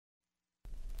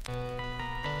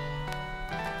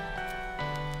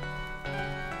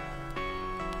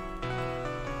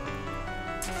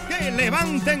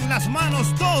Levanten las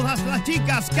manos todas las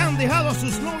chicas que han dejado a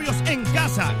sus novios en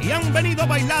casa y han venido a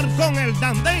bailar con el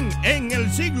Danden en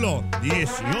el siglo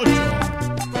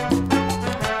XVIII.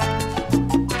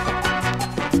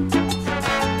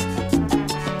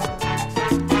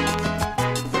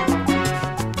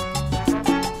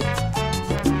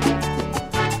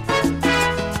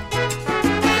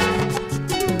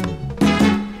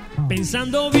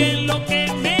 Pensando bien lo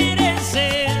que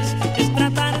mereces, es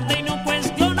tratarte y no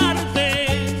cuestionarte.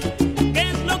 ¿Qué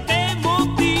es lo que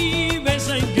motiva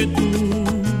esa inquietud?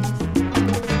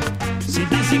 Si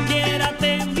tan siquiera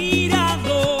te he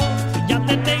mirado, ya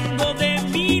te tengo de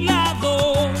mi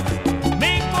lado.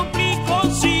 Me complico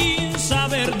sin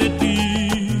saber de ti.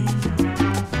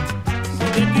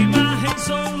 De tu imagen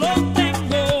solo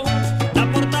tengo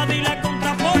la portada y la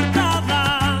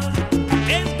contraportada.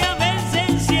 Es que a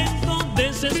veces siento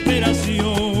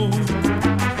desesperación.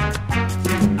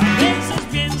 A veces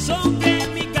pienso que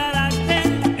mi carácter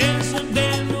es el de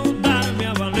no darme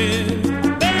a valer,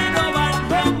 pero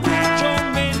valgo mucho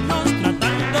menos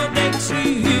tratando de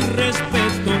exigir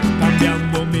respeto,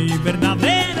 cambiando mi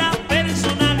verdadera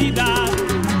personalidad.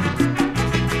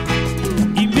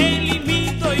 Y me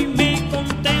limito y me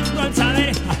contento al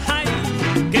saber ay,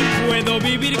 que puedo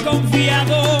vivir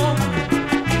confiado,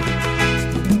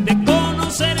 de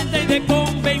conocerte y de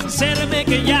convencerme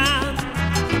que ya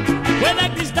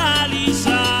pueda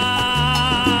cristalizar.